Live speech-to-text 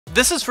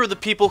This is for the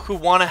people who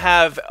want to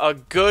have a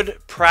good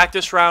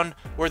practice round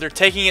where they're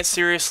taking it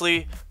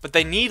seriously, but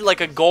they need like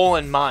a goal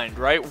in mind,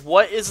 right?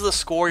 What is the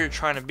score you're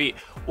trying to beat?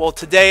 Well,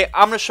 today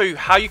I'm going to show you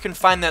how you can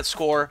find that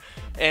score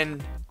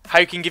and how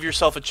you can give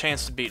yourself a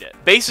chance to beat it.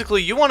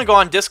 Basically, you want to go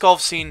on Disc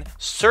Golf Scene,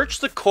 search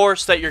the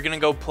course that you're going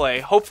to go play.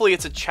 Hopefully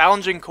it's a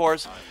challenging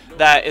course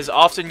that is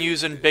often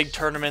used in big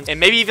tournaments, and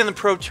maybe even the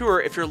Pro Tour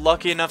if you're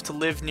lucky enough to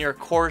live near a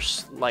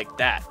course like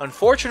that.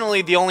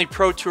 Unfortunately, the only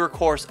Pro Tour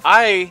course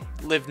I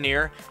live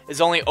near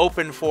is only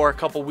open for a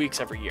couple weeks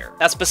every year.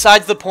 That's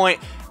besides the point.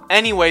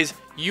 Anyways,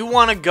 you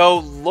want to go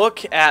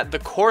look at the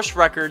course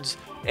records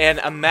and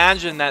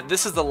imagine that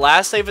this is the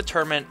last day of a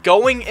tournament.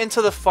 Going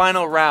into the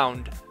final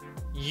round,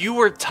 you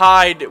were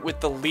tied with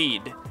the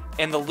lead,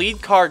 and the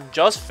lead card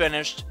just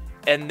finished,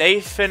 and they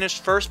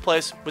finished first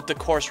place with the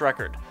course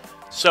record.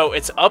 So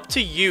it's up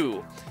to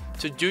you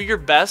to do your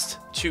best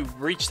to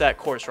reach that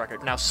course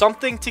record. Now,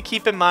 something to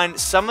keep in mind,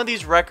 some of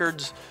these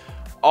records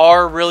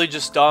are really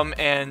just dumb,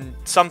 and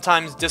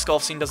sometimes Disc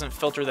Golf Scene doesn't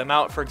filter them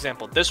out. For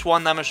example, this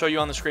one that I'm going to show you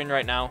on the screen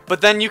right now.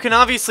 But then you can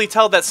obviously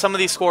tell that some of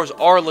these scores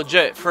are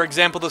legit. For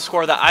example, the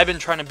score that I've been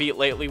trying to beat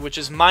lately, which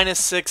is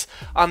 -6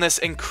 on this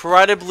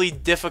incredibly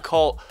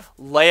difficult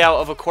layout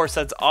of a course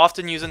that's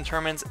often used in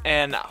tournaments,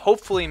 and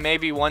hopefully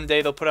maybe one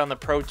day they'll put it on the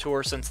Pro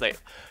Tour since they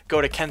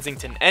go to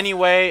Kensington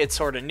anyway. It's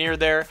sort of near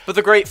there. But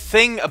the great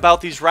thing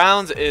about these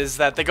rounds is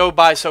that they go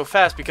by so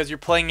fast because you're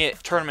playing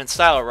it tournament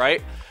style,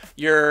 right?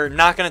 You're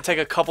not going to take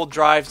a couple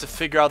drives to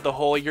figure out the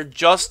hole. You're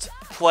just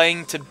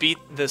playing to beat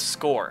this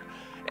score.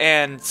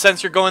 And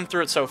since you're going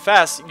through it so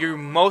fast, you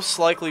most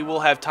likely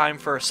will have time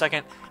for a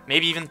second,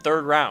 maybe even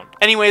third round.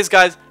 Anyways,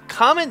 guys,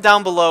 comment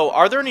down below,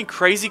 are there any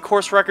crazy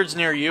course records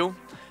near you?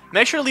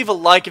 Make sure to leave a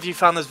like if you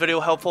found this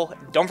video helpful.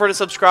 Don't forget to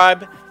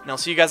subscribe, and I'll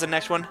see you guys in the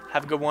next one.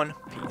 Have a good one.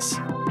 Peace.